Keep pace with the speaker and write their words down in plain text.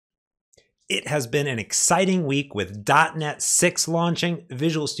It has been an exciting week with .NET 6 launching,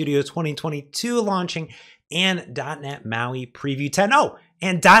 Visual Studio 2022 launching, and .NET MAUI Preview 10. Oh,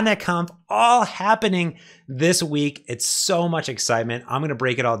 and .NET Conf all happening this week. It's so much excitement. I'm going to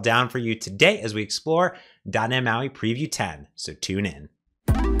break it all down for you today as we explore .NET MAUI Preview 10. So tune in.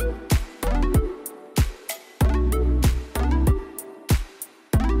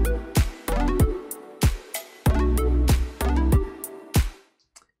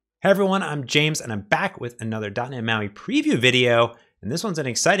 Hey everyone, I'm James and I'm back with another .NET MAUI Preview video. And this one's an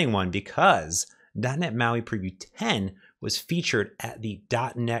exciting one because .NET MAUI Preview 10 was featured at the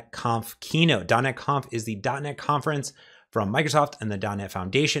 .NET Conf keynote. .NET Conf is the .NET conference from Microsoft and the .NET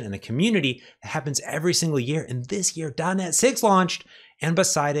Foundation and the community that happens every single year. And this year, .NET 6 launched, and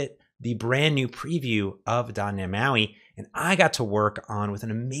beside it, the brand new preview of .NET MAUI. And I got to work on, with an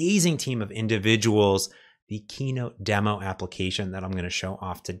amazing team of individuals, the Keynote demo application that I'm going to show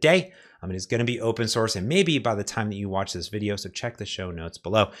off today. It's going to be open source, and maybe by the time that you watch this video, so check the show notes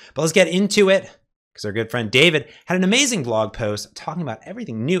below. But let's get into it, because our good friend David had an amazing blog post talking about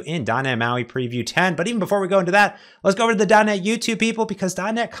everything new in .NET MAUI Preview 10. But even before we go into that, let's go over to the .NET YouTube, people, because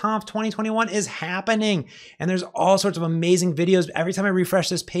 .NET Conf 2021 is happening, and there's all sorts of amazing videos. Every time I refresh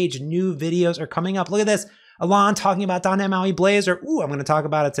this page, new videos are coming up. Look at this. Alon talking about .NET MAUI Blazor. Ooh, I'm going to talk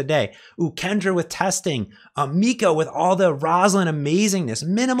about it today. Ooh, Kendra with testing. Miko with all the Roslyn amazingness.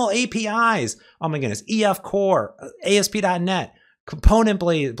 Minimal APIs. Oh my goodness. EF Core, ASP.NET, component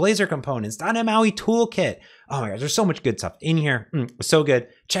Blazor components, .NET MAUI Toolkit. Oh my gosh, there's so much good stuff in here. So good.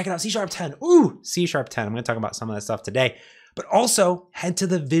 Check it out. C# 10. Ooh, C# 10. I'm going to talk about some of that stuff today. But also head to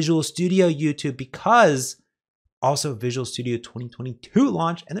the Visual Studio YouTube, because also Visual Studio 2022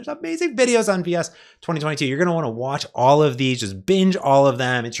 launch, and there's amazing videos on VS 2022. You're going to want to watch all of these, just binge all of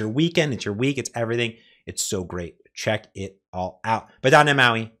them. It's your weekend, it's your week, it's everything. It's so great. Check it all out. But .NET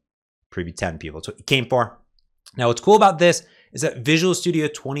MAUI Preview 10, people. That's what you came for. Now, what's cool about this is that Visual Studio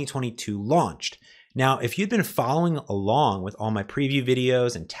 2022 launched. Now, if you've been following along with all my preview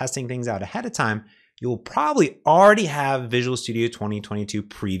videos and testing things out ahead of time, you'll probably already have Visual Studio 2022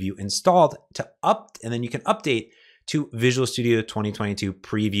 Preview installed and then you can update to Visual Studio 2022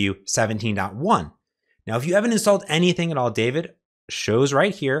 Preview 17.1. Now, if you haven't installed anything at all, David shows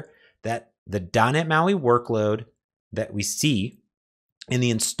right here that the .NET MAUI workload that we see in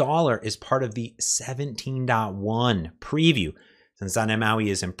the installer is part of the 17.1 preview. Since .NET MAUI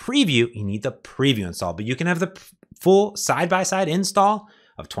is in preview, you need the preview installed, but you can have the full side-by-side install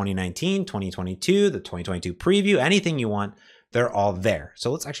of 2019, 2022, the 2022 preview, anything you want, they're all there. So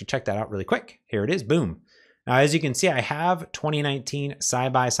let's actually check that out really quick. Here it is, boom. Now, as you can see, I have 2019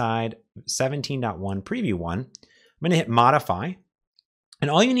 side-by-side 17.1 preview one. I'm gonna hit modify. And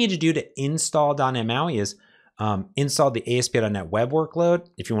all you need to do to install .NET MAUI is install the ASP.NET web workload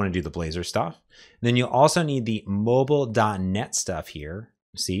if you want to do the Blazor stuff. And then you'll also need the mobile.NET stuff here,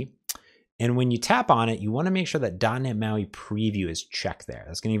 see? And when you tap on it, you want to make sure that .NET MAUI Preview is checked there.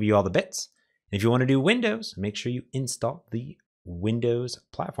 That's going to give you all the bits. And if you want to do Windows, make sure you install the Windows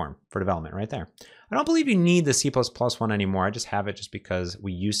platform for development right there. I don't believe you need the C++ one anymore. I just have it just because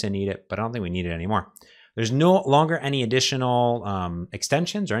we used to need it, but I don't think we need it anymore. There's no longer any additional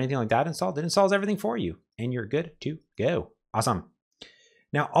extensions or anything like that installed. It installs everything for you, and you're good to go. Awesome.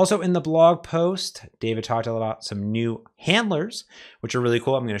 Now, also in the blog post, David talked about some new handlers, which are really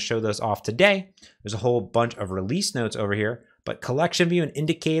cool. I'm going to show those off today. There's a whole bunch of release notes over here, but collection view and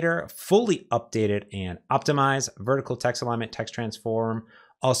indicator fully updated and optimized. Vertical text alignment, text transform,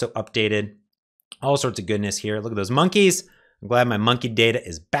 also updated. All sorts of goodness here. Look at those monkeys. I'm glad my monkey data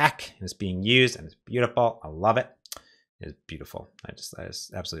is back and it's being used, and it's beautiful. I love it. It's beautiful. I just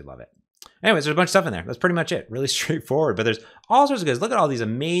absolutely love it. Anyways, there's a bunch of stuff in there. That's pretty much it. Really straightforward, but there's all sorts of good. Look at all these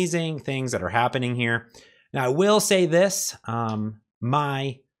amazing things that are happening here. Now, I will say this,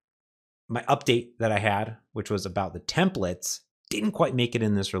 my update that I had, which was about the templates, didn't quite make it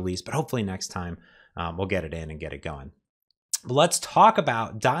in this release, but hopefully next time we'll get it in and get it going. But let's talk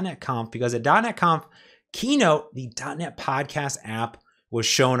about .NET Conf, because at .NET Conf Keynote, the .NET Podcast app was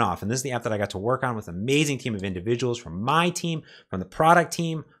shown off. And this is the app that I got to work on with an amazing team of individuals from my team, from the product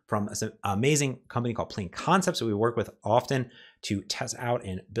team, from an amazing company called Plain Concepts that we work with often to test out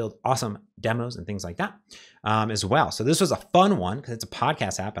and build awesome demos and things like that as well. So this was a fun one because it's a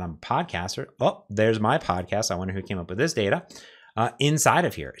podcast app and I'm a podcaster. Oh, there's my podcast. I wonder who came up with this data inside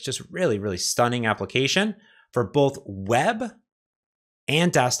of here. It's just really, really stunning application for both web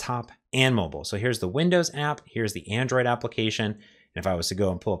and desktop and mobile. So here's the Windows app. Here's the Android application. And if I was to go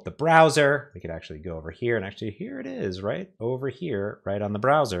and pull up the browser, we could actually go over here, and actually here it is right over here, right on the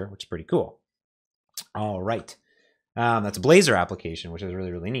browser, which is pretty cool. All right. That's a Blazor application, which is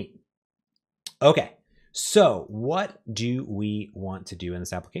really, really neat. Okay, so what do we want to do in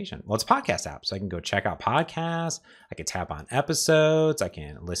this application? Well, it's a podcast app, so I can go check out podcasts. I can tap on episodes. I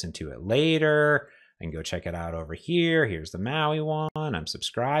can listen to it later. I can go check it out over here. Here's the Maui one. I'm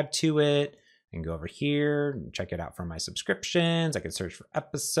subscribed to it. I can go over here and check it out from my subscriptions. I can search for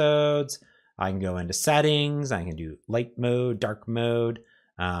episodes. I can go into settings. I can do light mode, dark mode.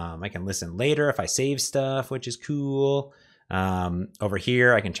 I can listen later if I save stuff, which is cool. Over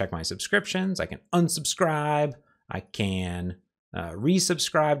here, I can check my subscriptions. I can unsubscribe. I can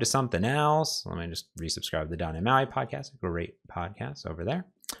resubscribe to something else. Let me just resubscribe to the .NET MAUI podcast. Great podcast over there.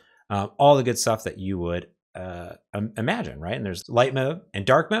 All the good stuff that you would imagine, right? And there's light mode and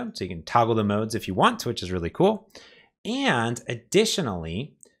dark mode, so you can toggle the modes if you want, which is really cool. And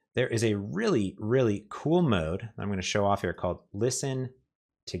additionally, there is a really, really cool mode I'm going to show off here called Listen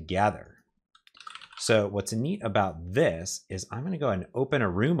Together. So what's neat about this is I'm going to go ahead and open a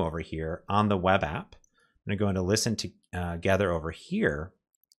room over here on the web app. I'm going to go into Listen Together over here.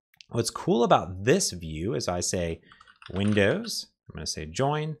 What's cool about this view is I say Windows. I'm going to say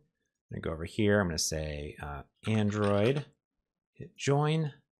Join. I'm going to go over here. I'm going to say Android. Hit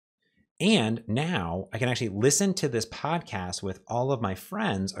Join. And now I can actually listen to this podcast with all of my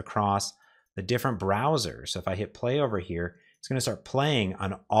friends across the different browsers. So if I hit play over here, it's going to start playing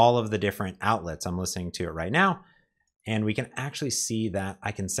on all of the different outlets. I'm listening to it right now. And we can actually see that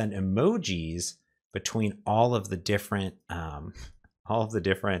I can send emojis between all of the different, this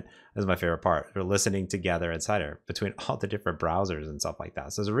is my favorite part. They're listening together inside here between all the different browsers and stuff like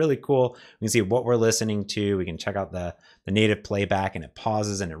that. So it's really cool. We can see what we're listening to. We can check out the native playback, and it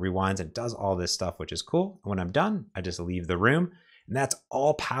pauses and it rewinds and does all this stuff, which is cool. When I'm done, I just leave the room. And that's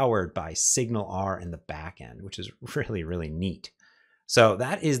all powered by Signal R in the back end, which is really, really neat. So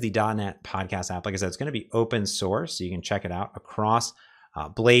that is the .NET podcast app. Like I said, it's going to be open source, so you can check it out across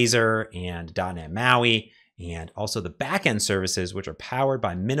Blazor and .NET MAUI, and also the backend services, which are powered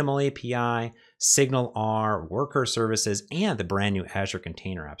by Minimal API, Signal R, Worker Services, and the brand new Azure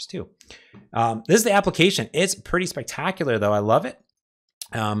Container Apps too. This is the application. It's pretty spectacular, though. I love it.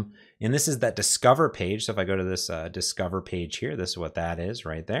 And this is that Discover page. So if I go to this Discover page here, this is what that is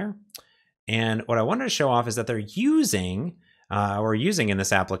right there. And what I wanted to show off is that they're using, we're using in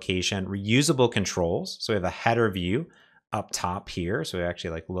this application, reusable controls. So we have a header view up top here. So we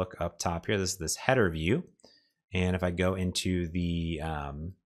actually like look up top here. This is this header view. And if I go into the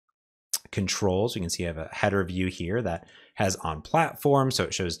controls, you can see I have a header view here that has on platform. So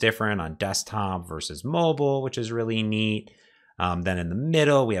it shows different on desktop versus mobile, which is really neat. Then in the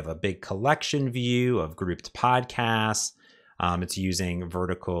middle, we have a big collection view of grouped podcasts. It's using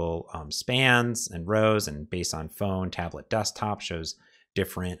vertical spans and rows, and based on phone, tablet, desktop, shows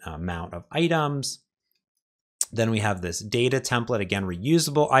different amount of items. Then we have this data template, again,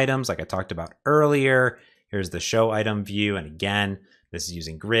 reusable items like I talked about earlier. Here's the show item view. And again, this is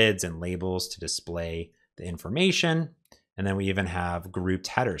using grids and labels to display the information. And then we even have grouped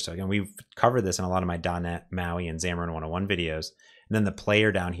headers. So again, we've covered this in a lot of my .NET MAUI and Xamarin 101 videos. And then the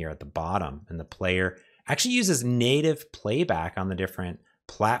player down here at the bottom, and the player actually uses native playback on the different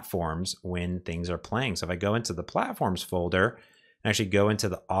platforms when things are playing. So if I go into the platforms folder and actually go into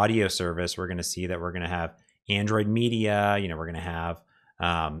the audio service, we're going to see that we're going to have Android Media, we're going to have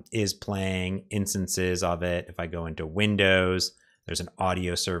is playing instances of it. If I go into Windows, there's an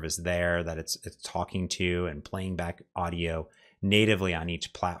audio service there that it's talking to and playing back audio natively on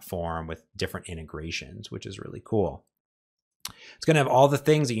each platform with different integrations, which is really cool. It's going to have all the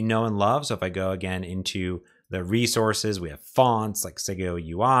things that you know and love. So if I go again into the resources, we have fonts like Sego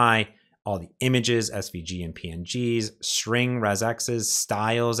UI, all the images, SVG and PNGs, string resx's,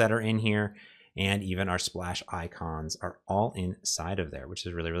 styles that are in here, and even our splash icons are all inside of there, which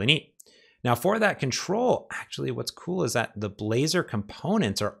is really, really neat. Now for that control, actually what's cool is that the Blazor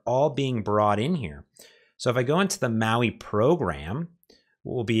components are all being brought in here. So if I go into the MAUI program,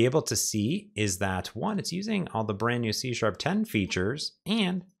 what we'll be able to see is that one, it's using all the brand new C# 10 features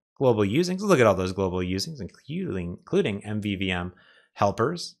and global usings. Look at all those global usings, including MVVM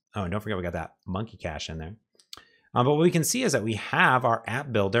helpers. Oh, and don't forget we got that monkey cache in there. But what we can see is that we have our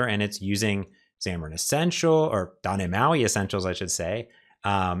app builder, and it's using Xamarin Essential, or .NET MAUI Essentials, I should say.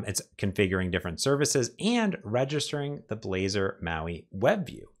 It's configuring different services and registering the Blazor MAUI web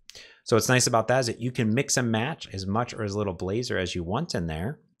view. So what's nice about that is that you can mix and match as much or as little Blazor as you want in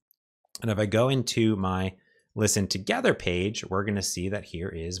there. And if I go into my Listen Together page, we're going to see that here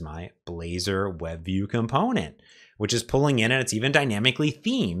is my Blazor web view component, which is pulling in, and it's even dynamically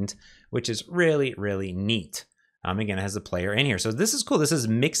themed, which is really, really neat. Again, it has the player in here. So this is cool. This is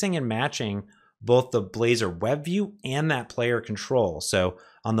mixing and matching both the Blazor web view and that player control. So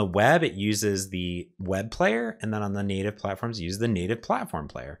on the web, it uses the web player, and then on the native platforms, it uses the native platform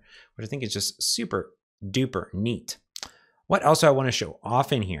player, which I think is just super duper neat. What else do I want to show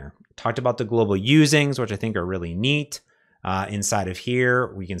off in here? Talked about the global usings, which I think are really neat. Inside of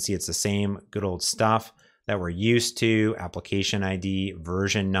here, we can see it's the same good old stuff that we're used to: application ID,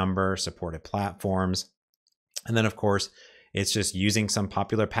 version number, supported platforms. And then of course, it's just using some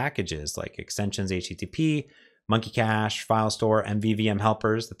popular packages like extensions, HTTP, Monkey Cache, File Store, MVVM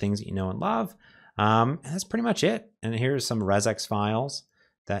helpers, the things that you know and love. And that's pretty much it. And here's some resx files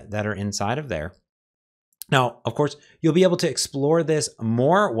that are inside of there. Now, of course, you'll be able to explore this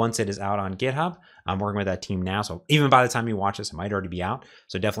more once it is out on GitHub. I'm working with that team now, so even by the time you watch this, it might already be out.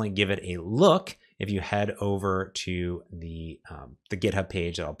 So definitely give it a look if you head over to the GitHub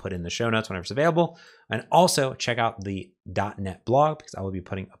page that I'll put in the show notes whenever it's available. And also check out the .NET blog, because I will be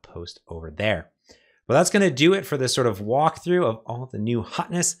putting a post over there. Well, that's going to do it for this sort of walkthrough of all the new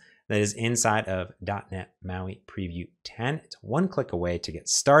hotness that is inside of .NET MAUI Preview 10. It's one click away to get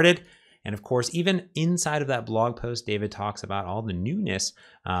started. And of course, even inside of that blog post, David talks about all the newness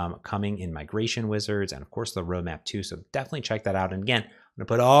coming in migration wizards and of course the roadmap too. So definitely check that out. And again, I'm gonna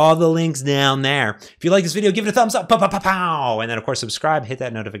put all the links down there. If you like this video, give it a thumbs up, pow, pow, pow, pow. And then of course, subscribe, hit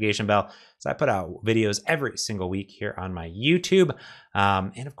that notification bell. So I put out videos every single week here on my YouTube.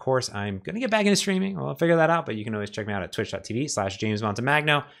 And of course, I'm gonna get back into streaming. Well, I'll figure that out, but you can always check me out at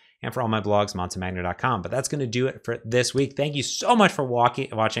twitch.tv/JamesMontemagno. And for all my blogs, montemagno.com. But that's going to do it for this week. Thank you so much for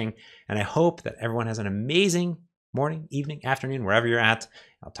watching. And I hope that everyone has an amazing morning, evening, afternoon, wherever you're at.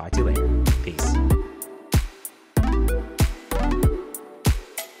 I'll talk to you later. Peace.